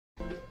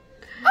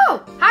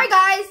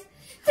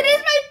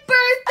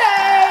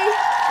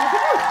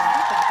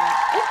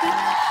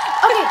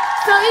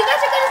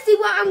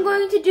I'm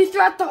going to do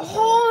throughout the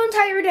whole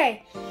entire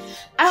day.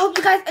 I hope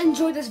you guys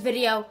enjoyed this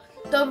video.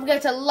 Don't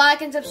forget to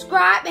like and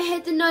subscribe and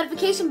hit the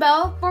notification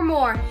bell for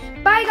more.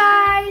 Bye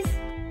guys!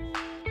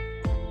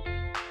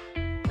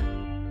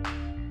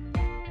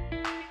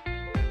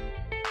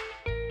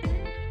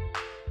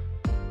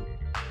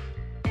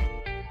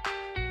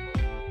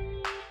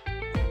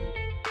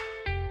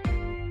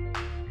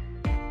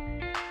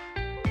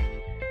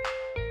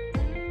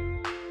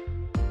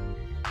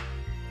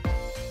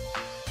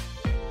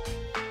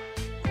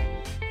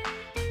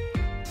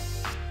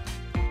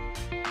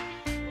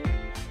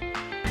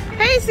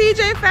 Hey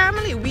CJ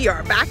family, we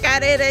are back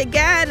at it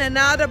again.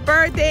 Another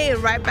birthday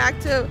and right back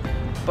to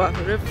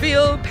Buffalo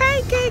Field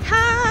Pancake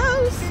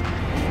House.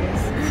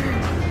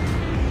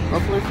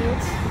 Buffalo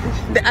Fields?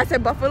 I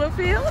said Buffalo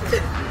Field?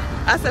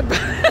 I said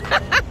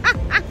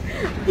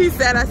he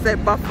said I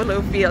said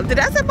Buffalo Field. Did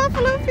I say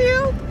Buffalo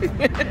Field?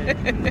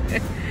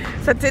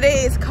 So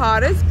today is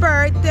Carter's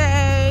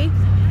birthday.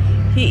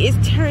 He is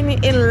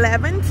turning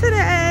 11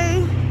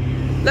 today.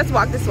 Let's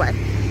walk this way.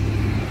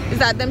 Is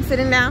that them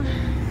sitting down?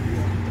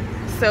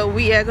 So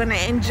we are gonna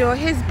enjoy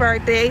his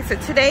birthday. So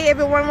today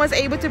everyone was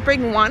able to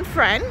bring one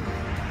friend.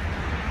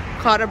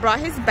 Carter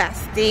brought his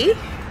bestie.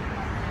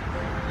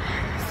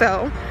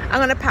 So I'm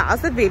gonna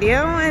pause the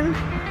video and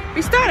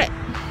restart it.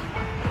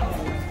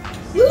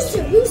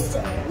 Rooster,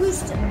 rooster,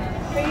 rooster.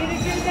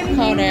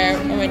 Carter,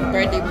 my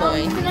birthday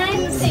boy.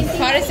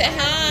 Carter, say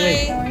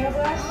hi.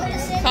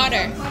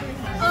 Carter,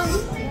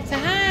 say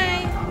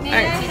hi.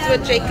 Alright, this is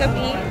what Jacob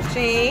eats.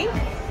 Jake.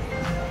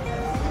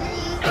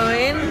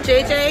 And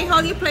JJ,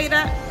 how do you play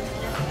that?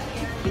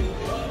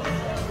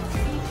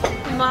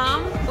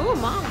 Mom, oh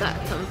mom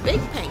got some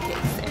big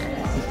pancakes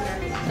there.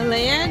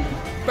 Elaine,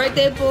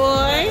 birthday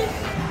boy.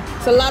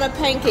 It's a lot of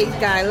pancakes,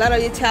 guys. A lot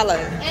of Nutella.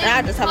 And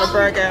I just have a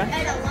burger.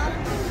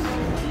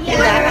 You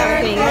got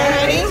everything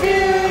ready? To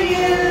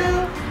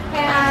you,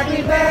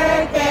 happy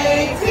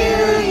birthday to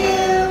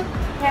you,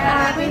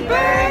 happy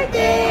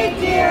birthday,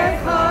 dear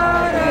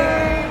Carter,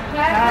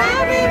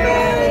 happy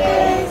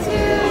birthday to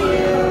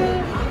you.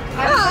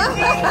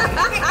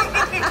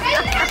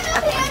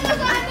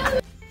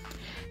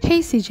 Hey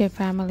CJ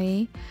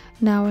family,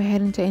 now we're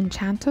heading to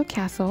Enchanto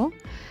Castle.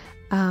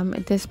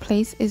 This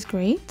place is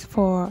great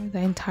for the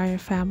entire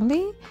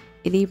family.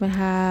 It even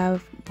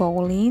have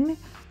bowling,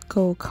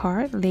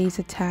 go-kart,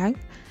 laser tag.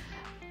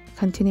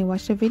 Continue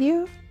watch the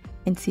video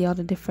and see all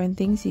the different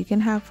things you can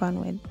have fun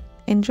with.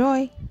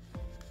 Enjoy!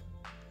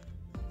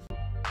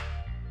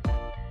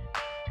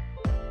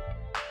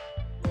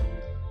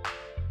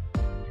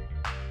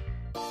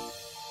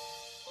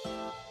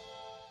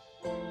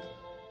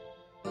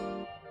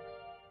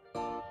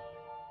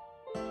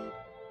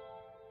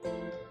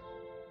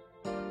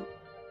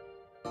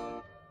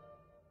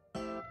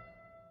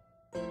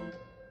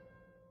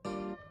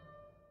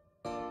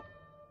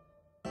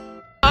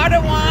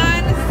 Carter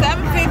won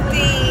 750.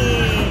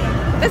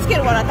 This kid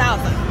won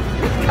 1,000.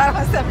 Carter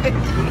won 750.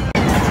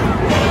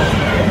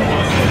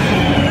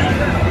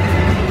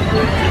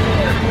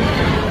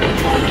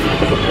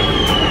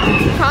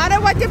 Carter,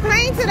 what you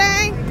playing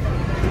today?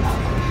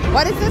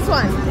 What is this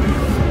one?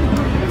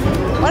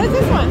 What is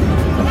this one?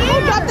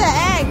 Who dropped the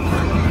egg?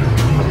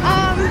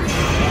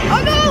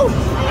 Oh no!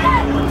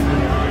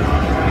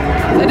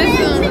 So this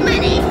is too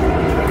many.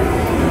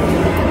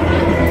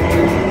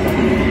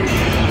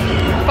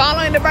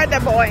 Following the birthday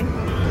boy.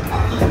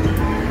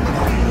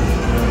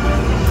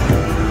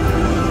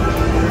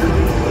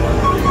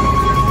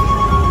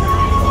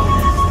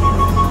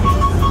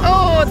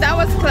 Oh, that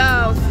was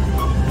close.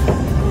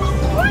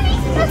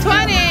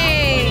 20.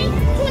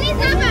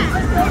 27.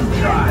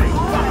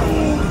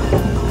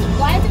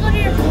 Why does it go to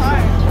your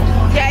card?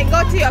 Yeah, it go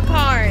to your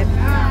card.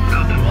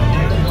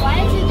 Why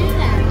did you do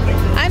that?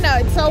 I know,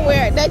 it's so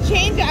weird. They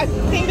changed it, I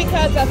think,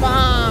 because of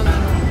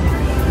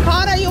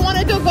Carter, you want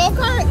to do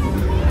go-kart?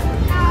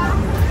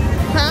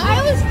 Huh?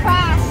 I was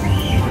fast.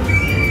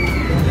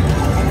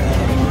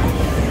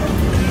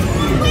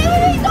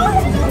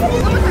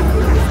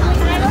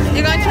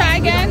 You gonna try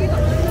again?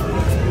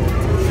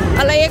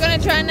 Ale, you gonna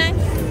try next?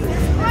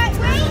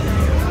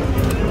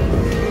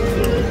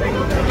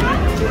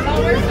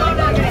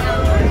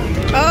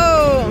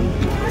 Oh.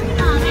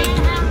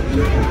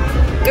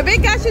 You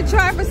think I should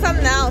try for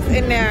something else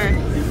in there?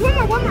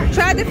 One more.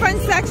 Try a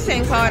different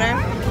section, Carter.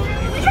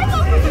 We should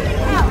go for something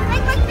else.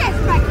 Like this,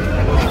 right?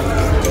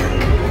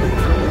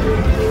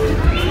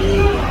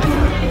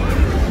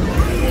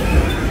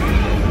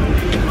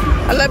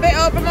 A little bit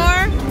open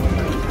more.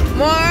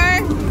 More.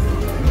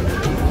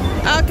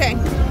 Okay.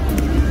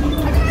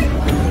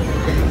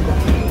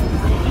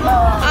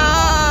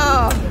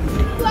 Oh.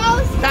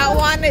 That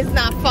one is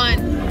not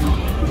fun.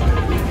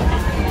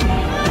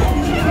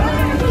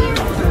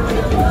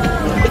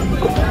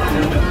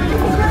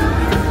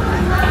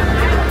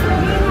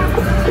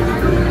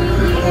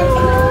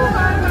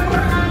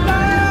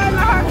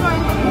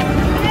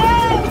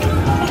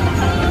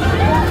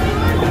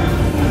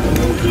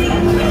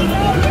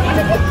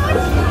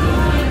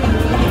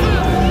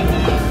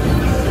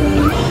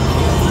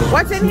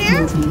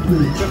 take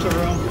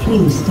each.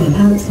 Please step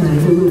outside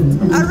the room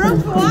A until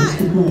room for what?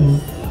 finished the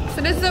play.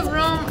 So this is a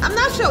room. I'm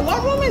not sure.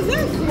 What room is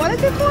this? What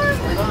is it for?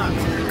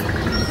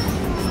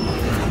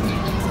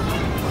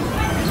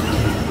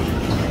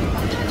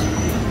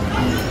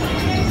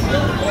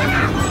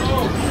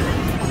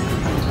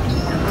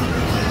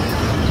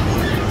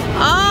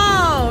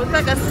 Oh, it's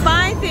like a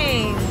spy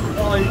thing.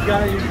 Oh, you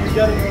got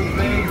to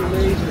obey the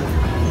laser.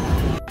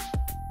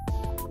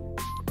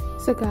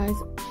 So guys,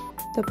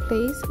 the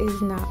place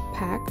is not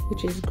packed,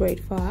 which is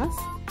great for us.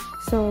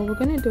 So we're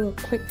gonna do a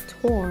quick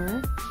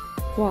tour.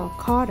 Well,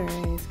 Carter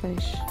is gonna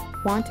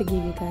want to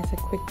give you guys a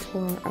quick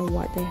tour of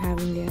what they have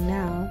in there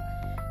now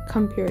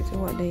compared to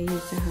what they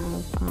used to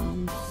have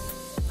a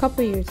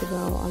couple years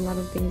ago. A lot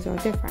of things are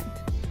different.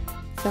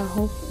 So I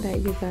hope that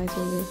you guys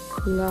will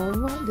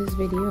love this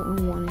video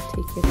and want to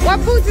take it.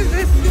 What booth is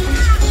this?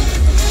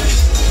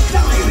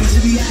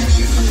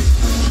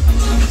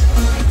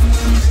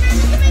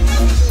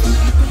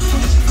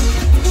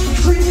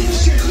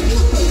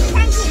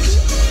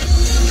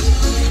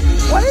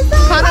 What is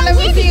that? Carter, let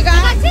me see you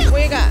got.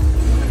 What you got?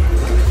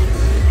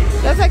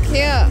 That's so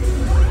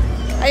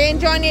cute. Are you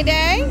enjoying your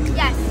day?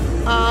 Yes.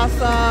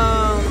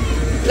 Awesome.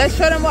 Let's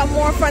show them what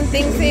more fun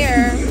things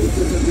here.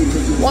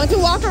 Want to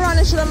walk around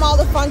and show them all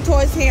the fun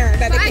toys here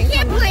that they I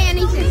can't come. play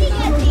anything.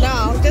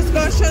 No, just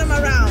go show them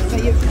around. So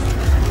you.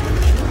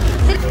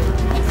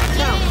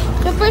 No.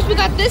 So first we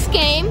got this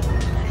game.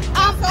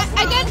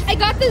 I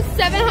got the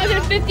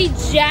 750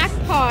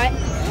 jackpot,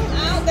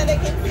 Out that they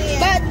can see it.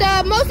 but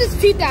the most is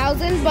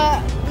 2,000.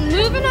 But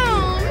moving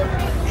on.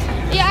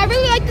 Yeah, I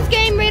really like this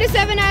game. Rated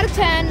 7 out of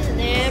 10.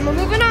 And we're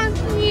moving on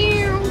to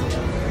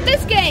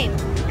this game,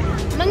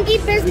 Monkey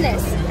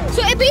Business.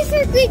 So it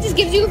basically just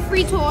gives you a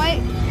free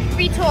toy,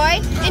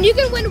 and you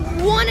can win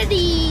one of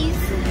these.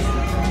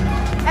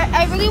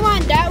 I really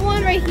want that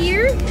one right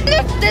here.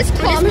 This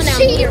claw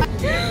machine.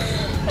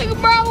 Like,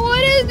 bro,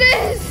 what is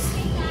this?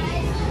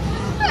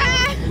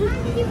 Ah.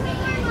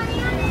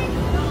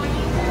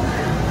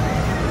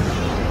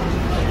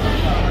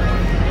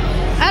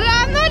 I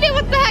have no idea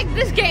what the heck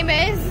this game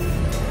is.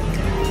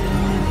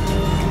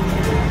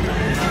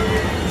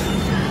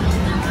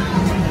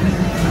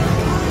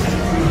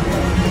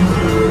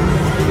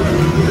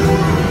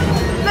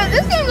 But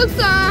this game looks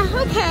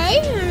okay.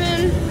 I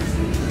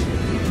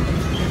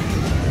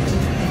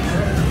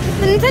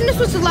mean, the Nintendo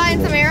Switch Lite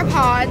and some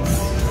AirPods.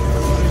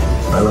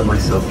 I let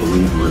myself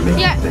believe you were making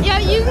Yeah,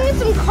 you can get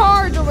some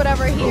cards or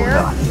whatever here.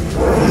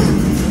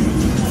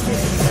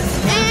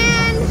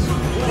 And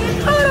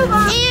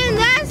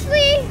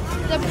lastly,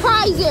 the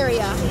prize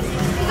area.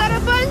 We got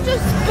a bunch of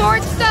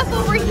sports stuff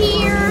over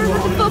here.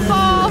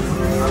 Football,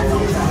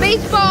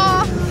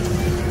 baseball.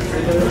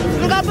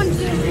 We got a bunch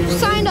of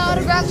signed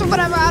autographs or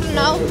whatever, I don't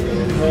know.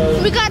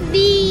 We got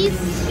these.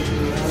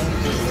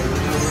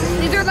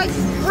 These are like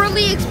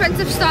really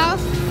expensive stuff.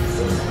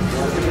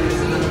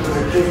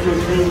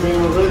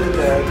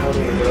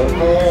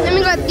 Then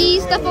we got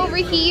these stuff over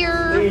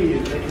here.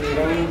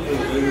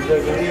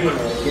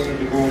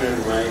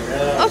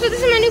 Oh, so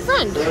this is my new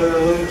friend.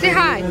 Say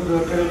hi.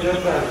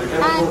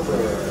 Hi.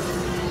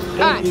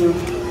 Alright.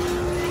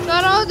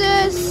 Got all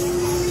this.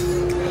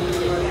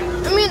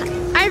 I mean,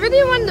 I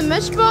really wanted the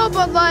mesh ball,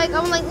 but like,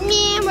 I'm like,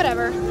 meh,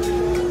 whatever.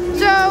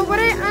 So what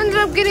I ended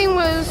up getting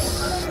was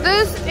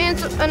this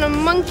and a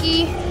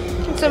monkey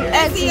and some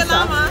eggs See and a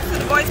llama. stuff. So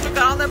the boys took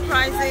all their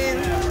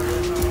prizes.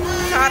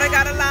 Carter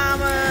got a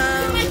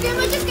llama. My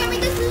grandma just got me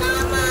this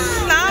llama.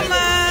 Llama.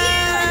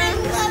 Yeah, and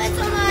I love it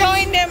so much. Go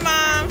in there,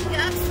 Mom.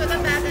 Yeah, I'm so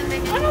bad at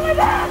making it. Oh my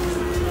god!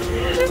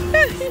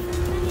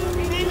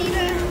 I need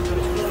to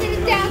sit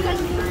it down.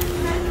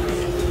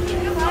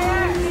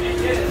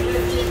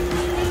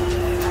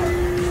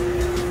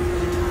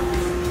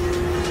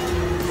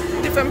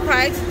 Different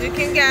prices you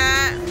can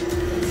get.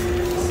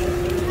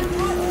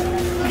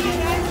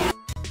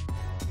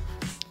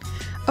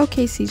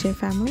 Okay, CJ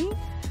family.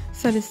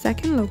 So the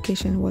second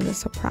location was a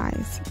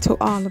surprise to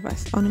all of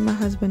us. Only my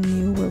husband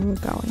knew where we were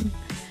going.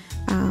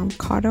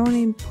 Carter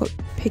only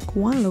pick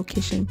one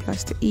location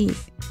plus to eat,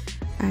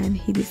 and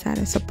he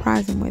decided to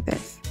surprise him with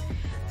this.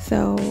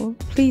 So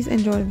please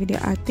enjoy the video.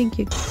 I think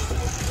you.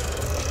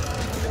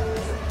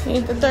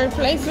 Here's the third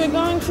place we're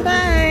going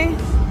today.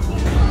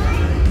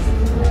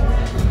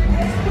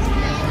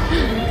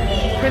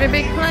 Pretty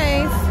big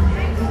place.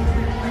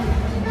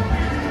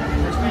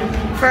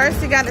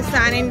 First, you got to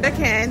sign in the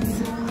kids.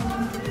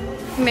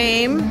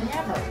 Name,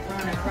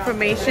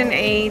 information,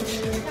 age,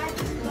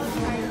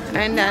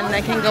 and then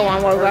they can go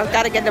on. Well, we've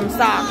got to get them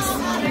socks.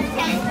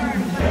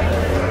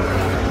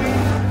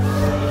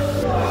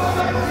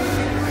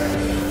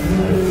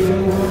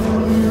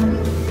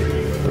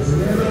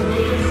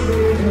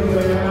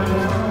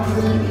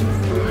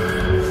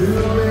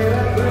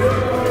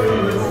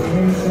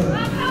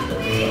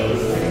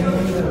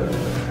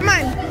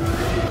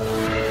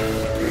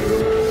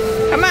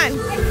 Come on.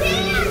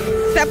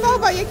 Step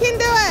over, you can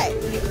do it.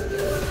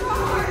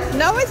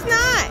 No, it's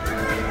not.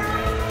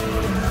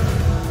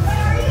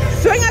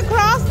 Swing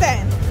across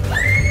then.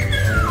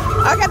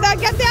 Okay, now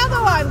get the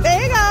other one.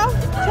 There you go.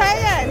 Try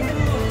it.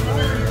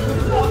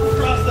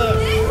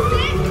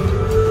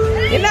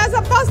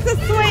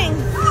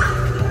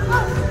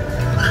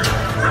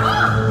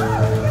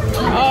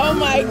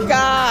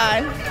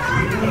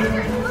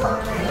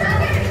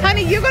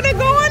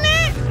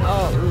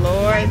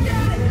 board.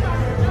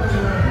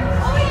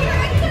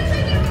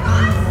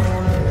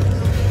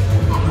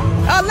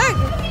 Oh, look.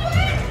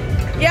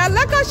 Yeah,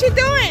 look what she's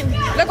doing.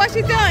 Look what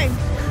she's doing.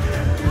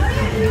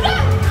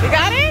 You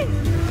got it?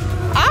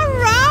 All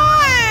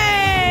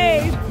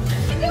right.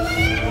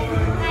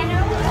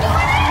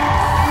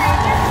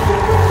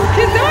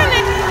 She's doing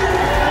it.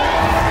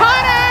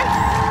 Carter.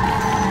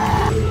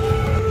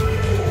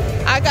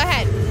 All right, go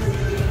ahead.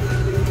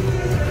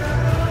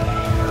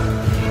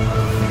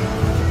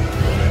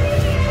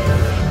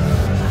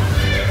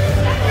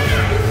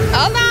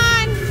 Hold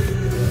on.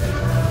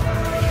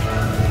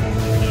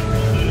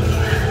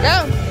 Go.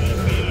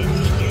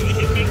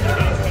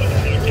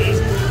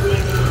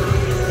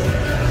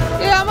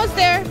 You're almost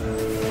there.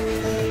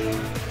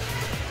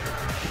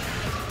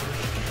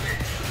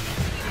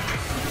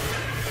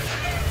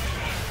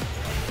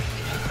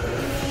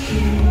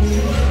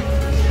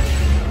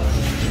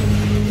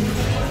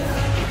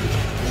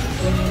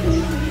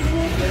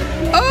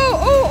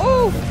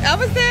 Oh,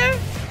 almost there.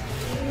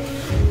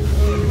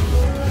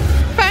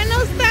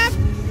 Final step.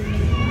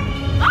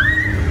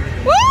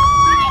 Woo!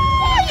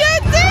 You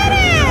did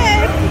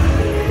it!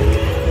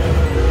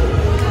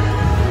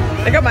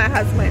 Look at my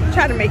husband,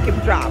 trying to make him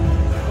drop.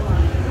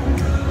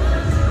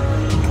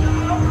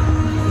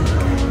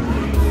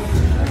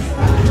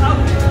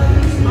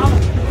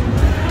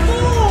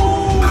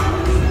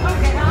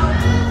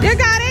 You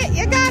got it,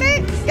 you got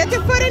it. Get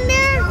your foot in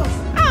there.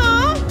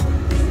 Aww.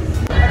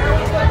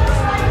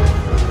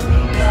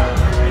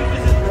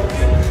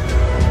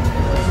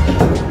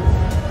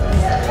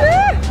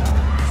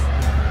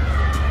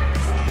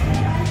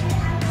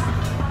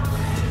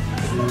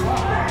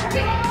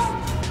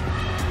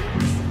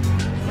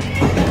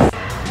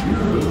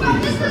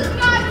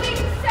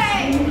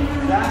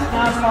 That's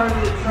not part of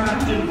the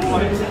attraction,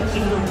 boys. That's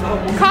in the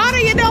bubble. Carter,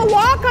 you don't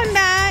walk on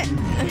that.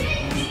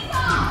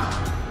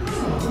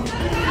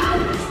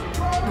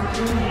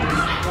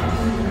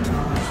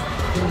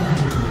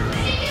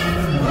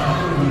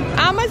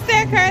 Almost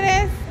there,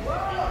 Curtis.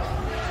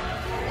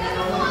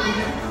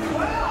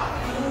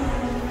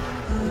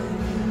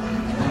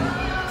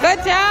 Good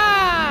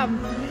job.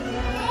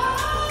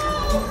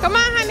 Come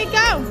on, honey,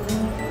 go.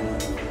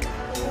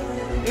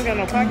 You got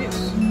no pockets?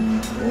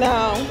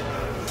 No.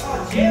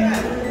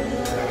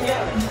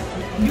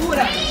 You would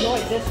have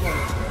enjoyed this one.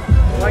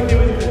 Like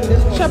doing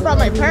this one. Should have brought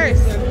my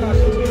purse.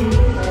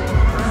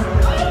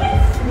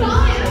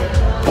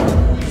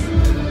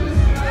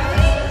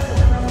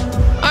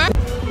 Alright.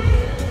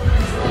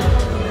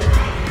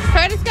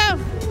 Curtis, go.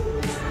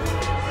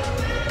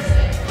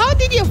 How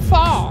did you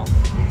fall?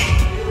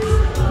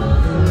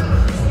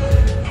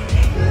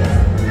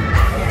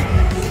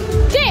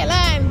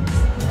 Jalen!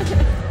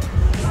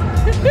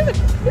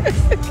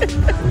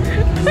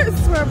 I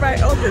swear by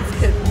oldest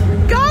kid.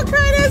 Go,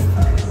 Curtis!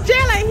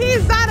 Jalen,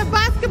 he's not a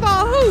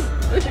basketball hoop.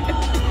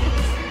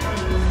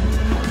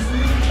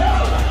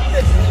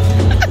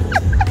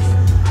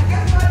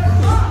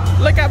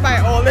 Look at my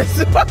oldest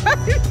one.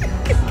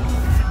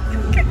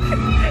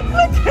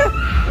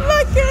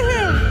 look at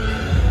him.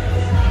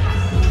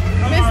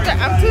 Mister,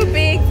 I'm too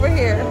big for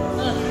here.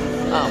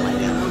 Oh my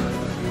God.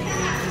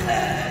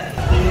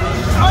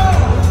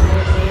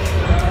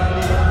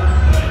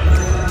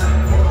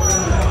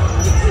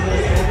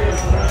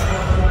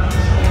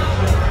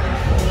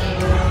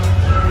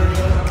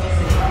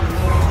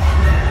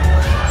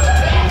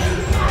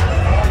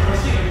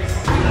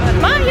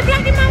 Mom, you're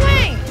blocking my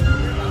way.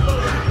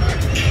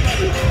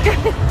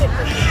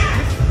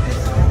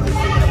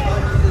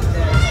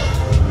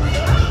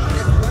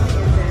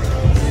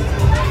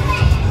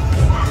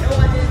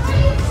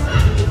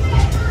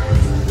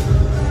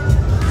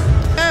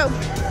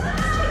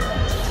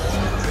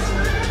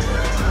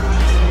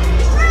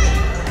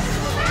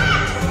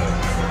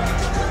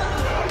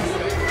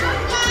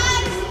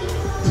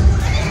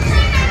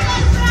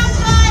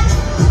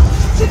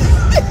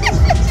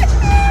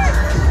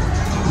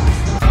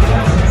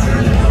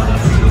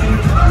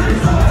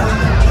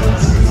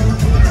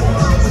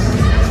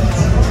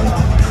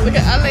 Look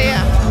at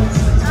Alea.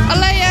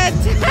 Alea.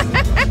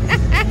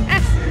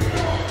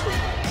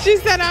 She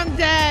said I'm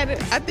dead.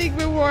 I think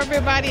we wore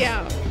everybody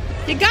out.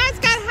 You guys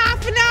got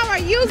half an hour.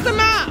 Use them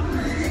up.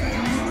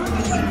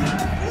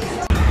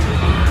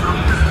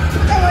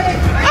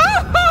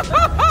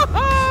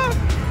 Oh,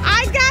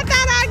 I got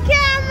that on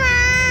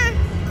camera.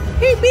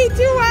 He beat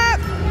you up.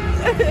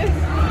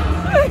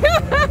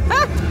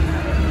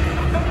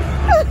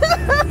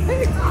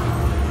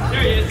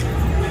 There he is.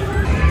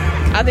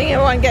 I think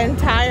everyone getting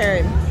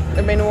tired.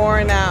 They've been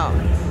worn out.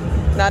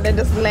 Now they're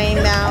just laying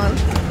down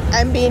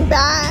and being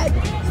bad.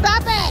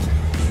 Stop it!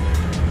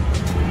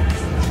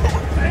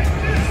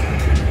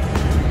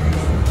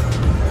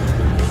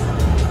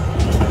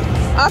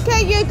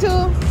 Okay, you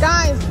two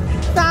guys,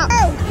 stop.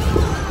 Go!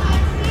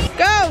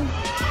 Go!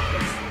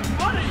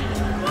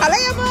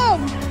 Alea,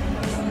 move!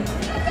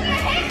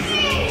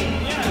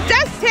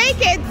 Just take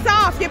it, it's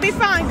soft, you'll be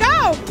fine.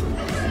 Go!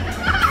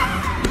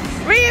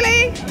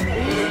 Really?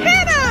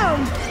 Hit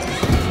him!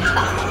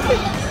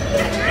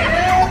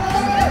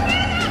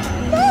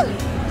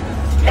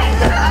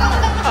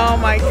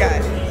 my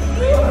God.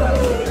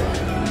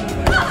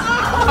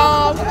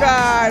 Oh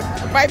God,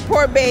 my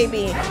poor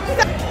baby.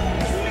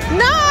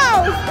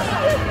 No!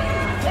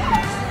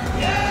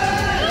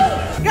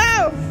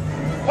 Go!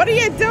 What are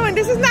you doing?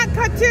 This is not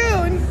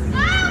cartoon.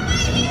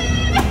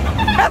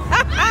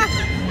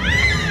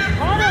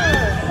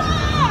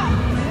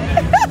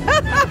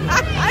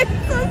 I'm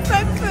so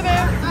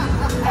sensitive.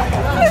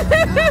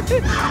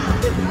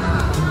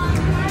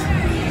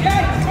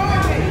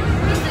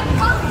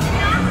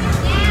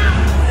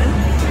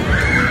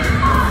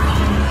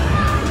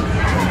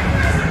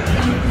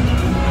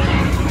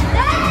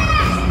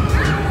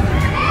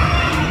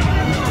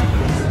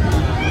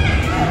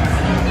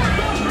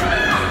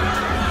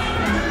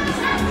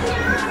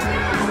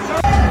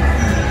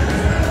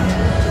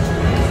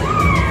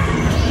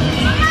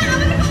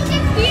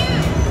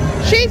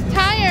 She's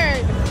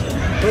tired.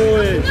 Who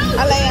is?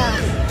 Alea.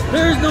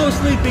 There's no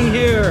sleeping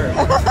here.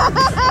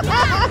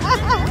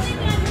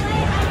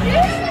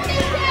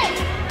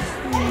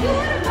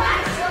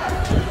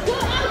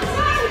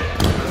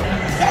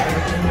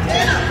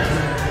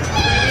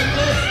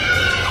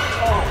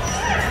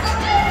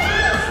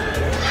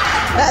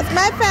 That's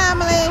my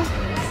family.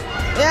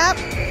 Yep,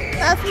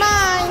 that's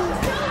mine.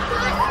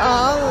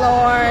 Oh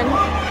Lord.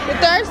 You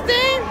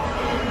thirsty?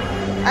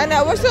 I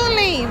know, we'll soon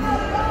leave.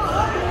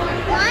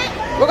 What?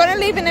 We're gonna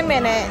leave in a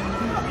minute.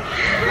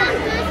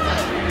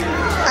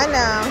 I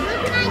know. Where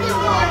can I get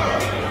water?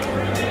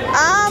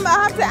 I'll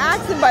have to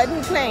ask him, but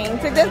he's playing.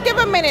 So just give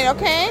a minute,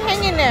 okay?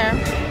 Hang in there.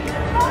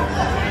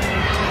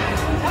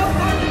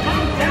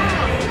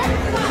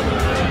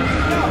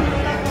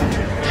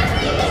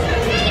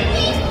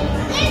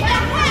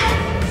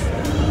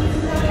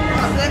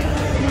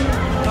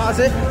 Pause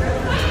it.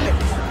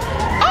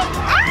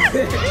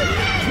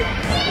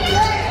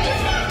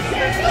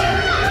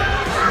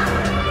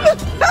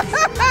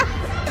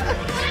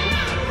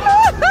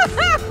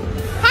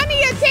 Honey,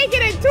 you're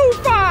taking it too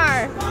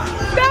far.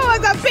 That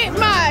was a bit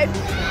much.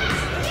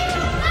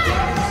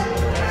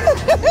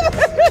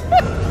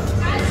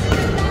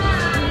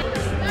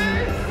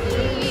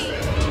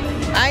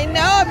 I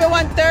know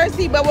everyone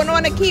thirsty, but we don't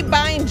want to keep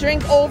buying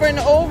drink over and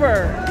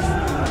over.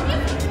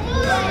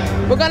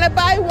 We're gonna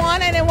buy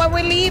one and then when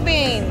we're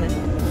leaving.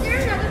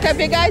 Have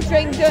you guys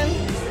drink done?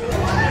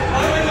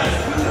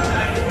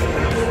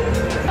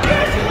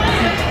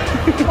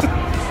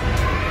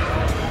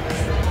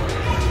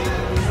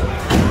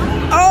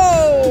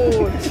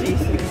 Oh,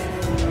 Jesus.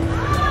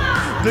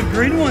 The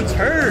green one's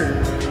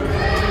hurt. The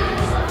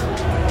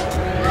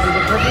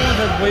purple one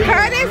has way more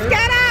Curtis, hurt.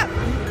 get up!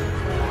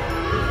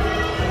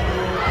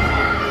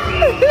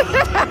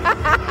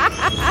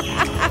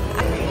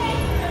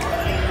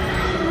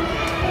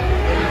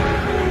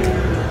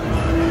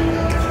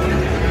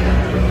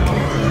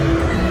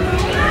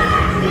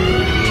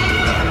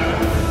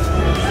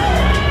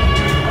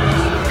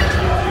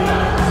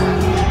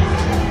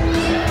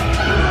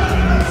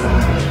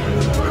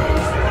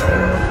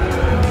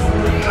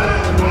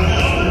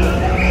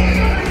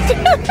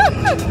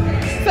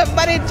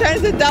 Somebody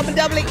turns to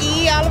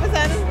WWE all of a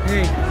sudden.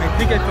 Hey, I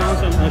think I found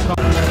some.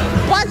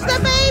 Watch the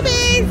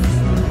babies!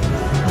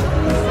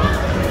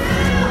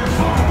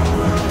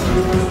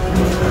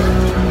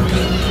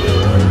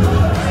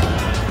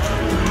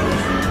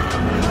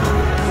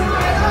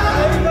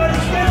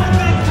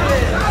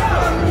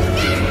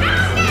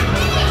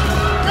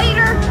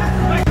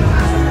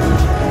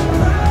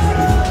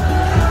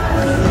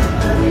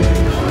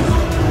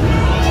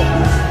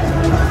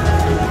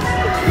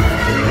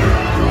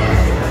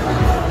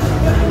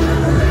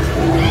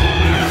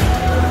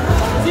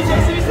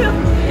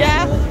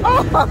 Yeah.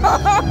 Oh.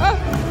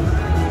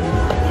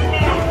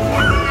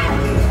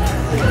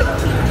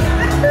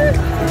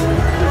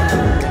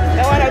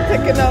 That one I'm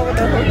taking over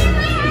the hook.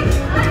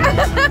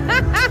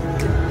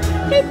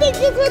 He thinks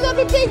he's with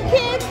other big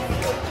kids.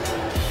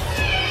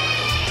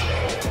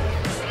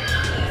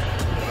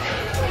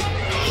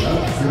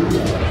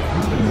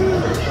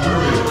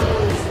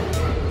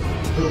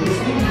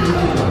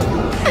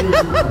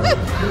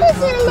 I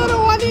see a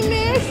little one in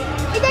there. Is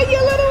that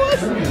your little one?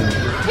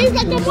 He's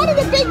like, I'm one of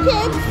the big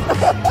kids.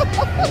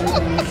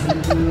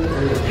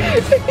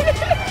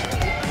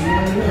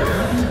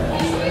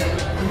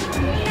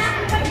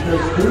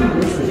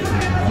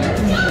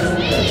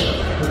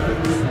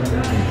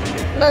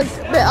 Look,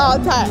 they're all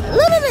tired.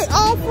 Literally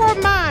all four of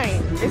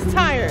mine is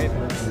tired.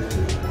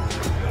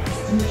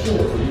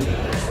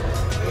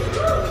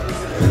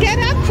 Get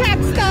up, track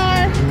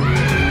star.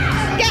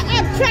 Get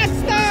up, track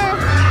star.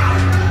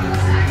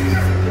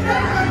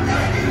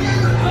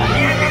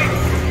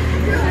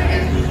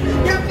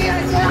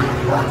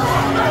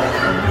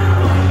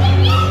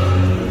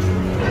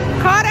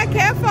 Carter,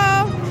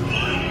 careful.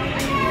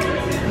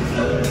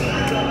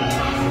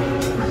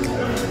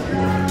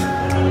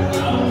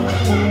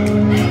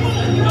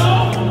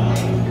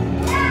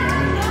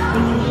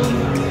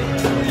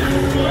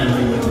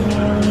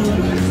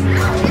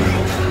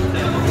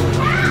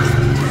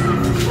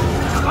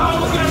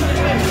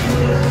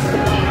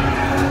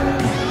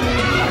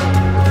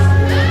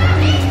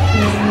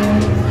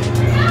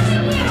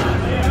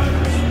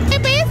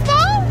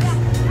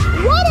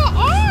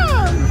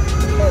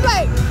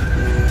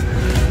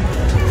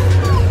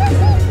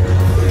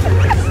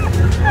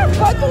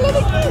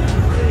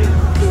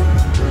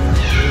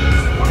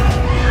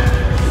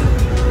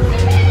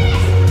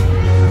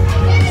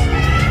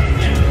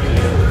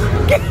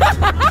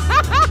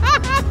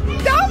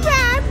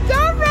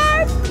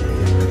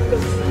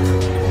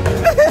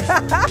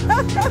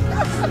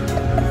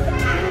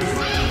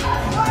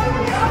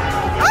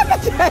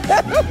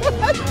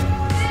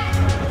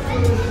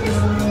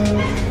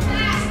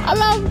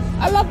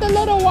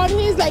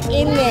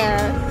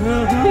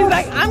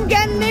 I'm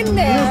getting in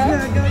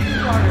there.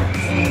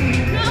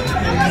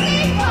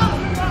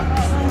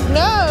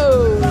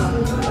 No.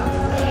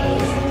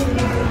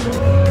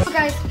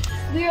 Guys,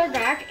 we are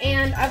back,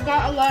 and I've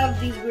got a lot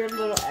of these weird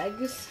little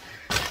eggs.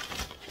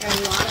 A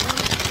lot of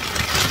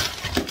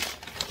them.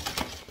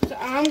 So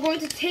I'm going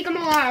to take them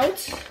all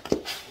out,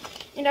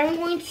 and I'm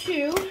going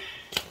to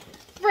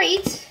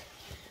rate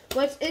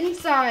what's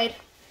inside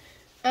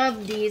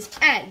of these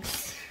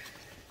eggs.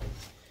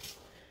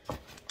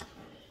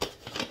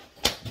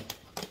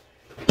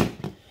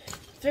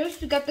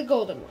 First, we got the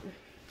golden one.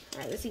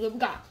 All right, let's see what we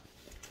got.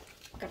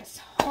 Got a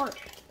heart.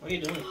 What are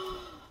you doing?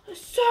 A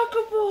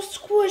soccer ball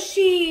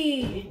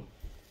squishy.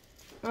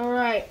 All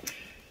right.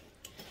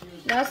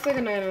 That's like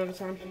a 9 out of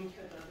 10.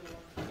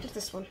 Just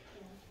this one.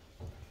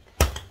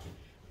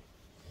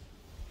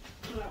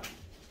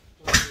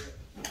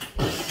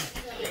 Just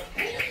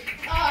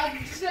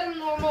got a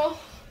normal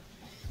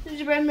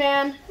gingerbread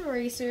man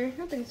eraser.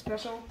 Nothing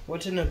special.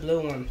 What's in the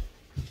blue one?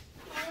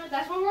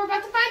 That's what we're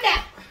about to find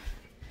out.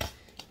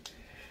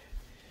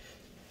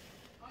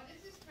 Oh,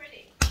 this is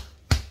pretty.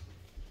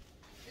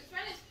 This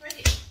one is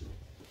pretty.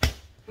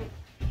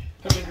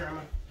 Come here,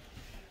 Grandma.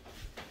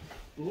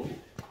 Ooh.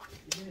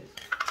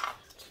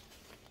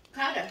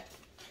 Carter.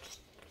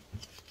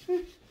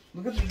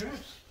 Look at the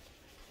dress.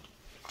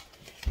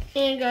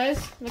 And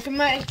guys, look at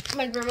my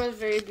grandma's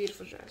very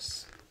beautiful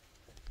dress.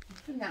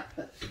 No,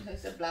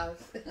 it's a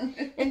blouse.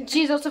 And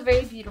she's also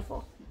very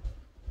beautiful.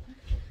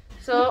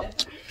 So,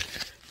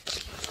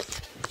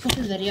 what's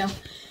the video?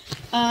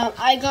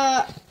 I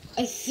got,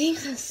 I think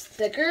a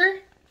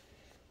sticker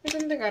or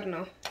something, I don't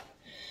know.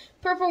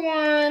 Purple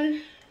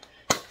one.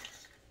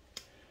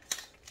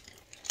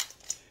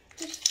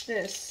 What's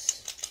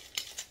this?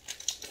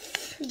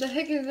 What the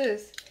heck is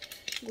this?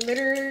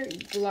 Glitter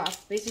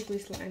gloss, basically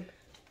slime.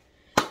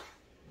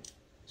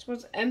 This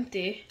one's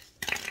empty.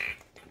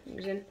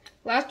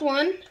 Last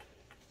one.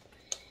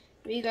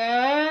 We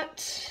got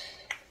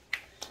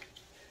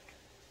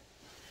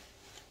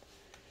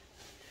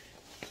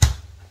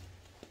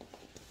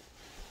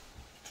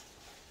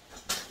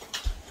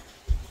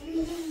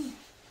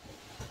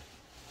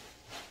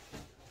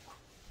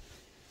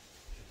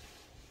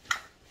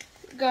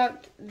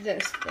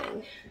this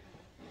thing.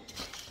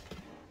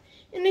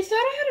 And I thought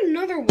I had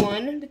another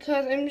one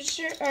because I'm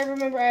sure I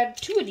remember I had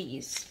 2 of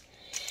these.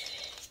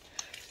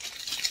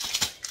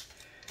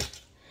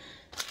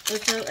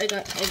 So I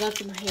got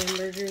some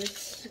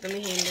hamburgers. I got my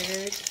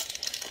hamburgers.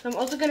 I'm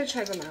also gonna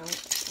try them out.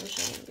 I'll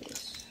show you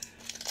these.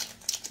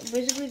 I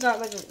basically got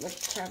like a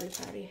Krabby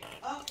Patty.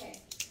 Okay.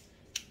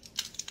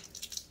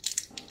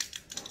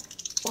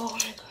 Oh my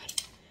god.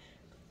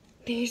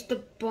 There's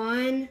the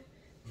bun,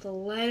 the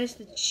lettuce,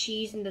 the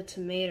cheese, and the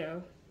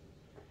tomato.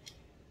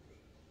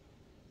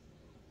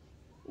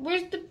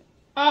 Where's the...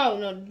 Oh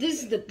no,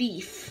 this is the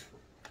beef.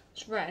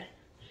 It's red.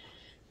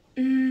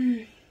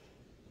 Mmm.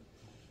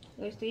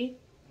 3,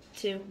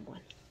 2, 1.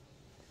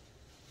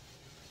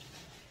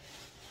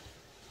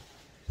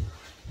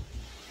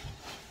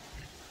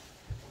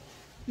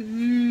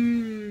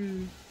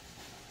 Mmm.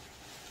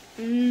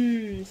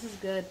 Mmm. This is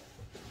good.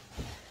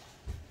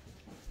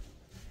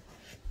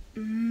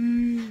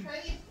 Mmm.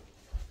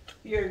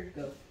 Here you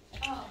go.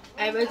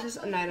 I rate this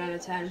a 9 out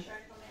of 10.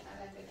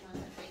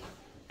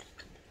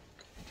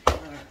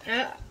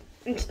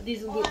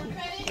 These will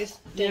just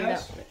stand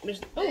up.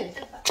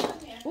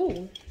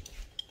 Oh,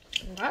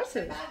 that's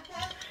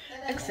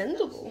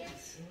acceptable.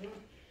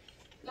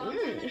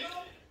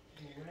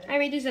 I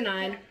rate this a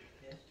 9.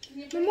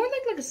 But more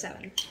like a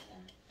 7.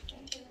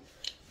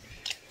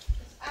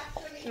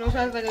 It also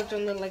has like a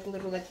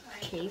little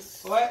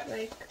case like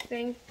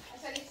thing. I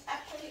said it's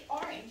actually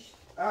orange.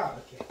 Oh,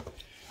 okay.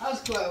 I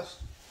was close.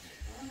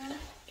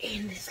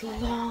 And this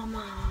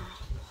llama.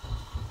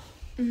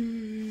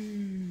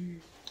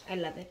 I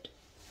love it.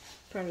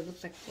 Probably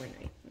looks like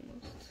Fortnite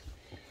almost.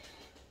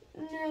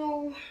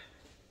 No.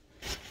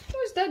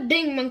 Where's that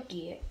dang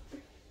monkey at?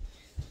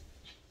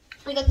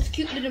 I got this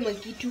cute little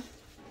monkey too.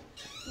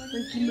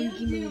 Monkey.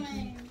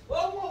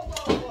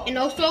 And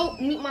also,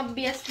 meet my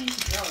bestie.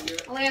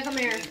 Alea, come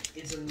here.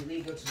 It's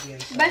illegal to be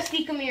inside.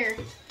 Bestie, come here.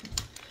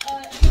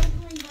 I'm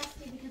calling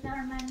Bestie because that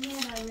reminds me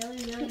of a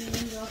really mean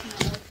girl from my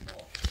old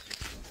school.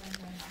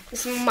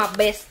 This is my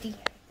bestie.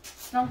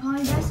 Don't call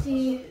me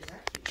Bestie.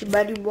 She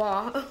better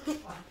walk.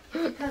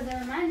 Because it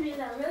reminds me of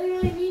that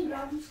really mean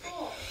girl from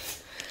school.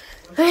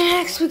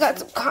 Next, we got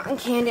some cotton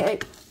candy.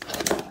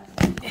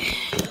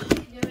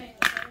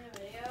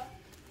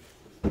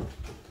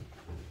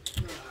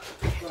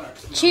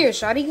 Cheers,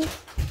 Shotty.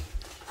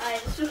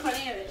 Just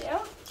recording a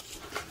video.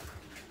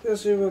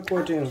 This is a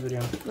recording video.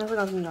 I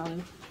forgot some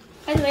dollars.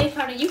 By the way,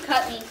 Carter, you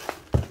cut me.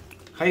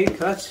 How you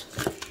cut?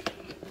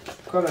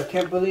 God, I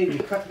can't believe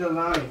you cut the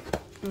line.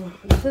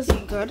 This is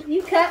good.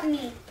 You cut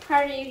me.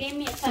 Carter, you gave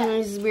me a cut.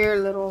 These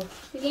weird little.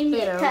 You gave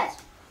me a cut.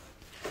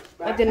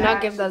 I did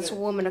not give that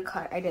woman a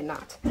cut. I did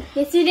not.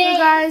 Yes, you did.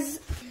 So guys,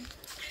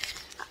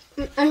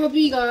 I hope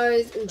you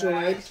guys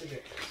enjoyed.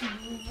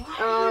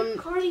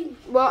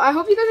 Well, I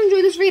hope you guys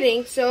enjoyed this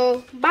reading.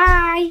 So,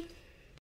 bye.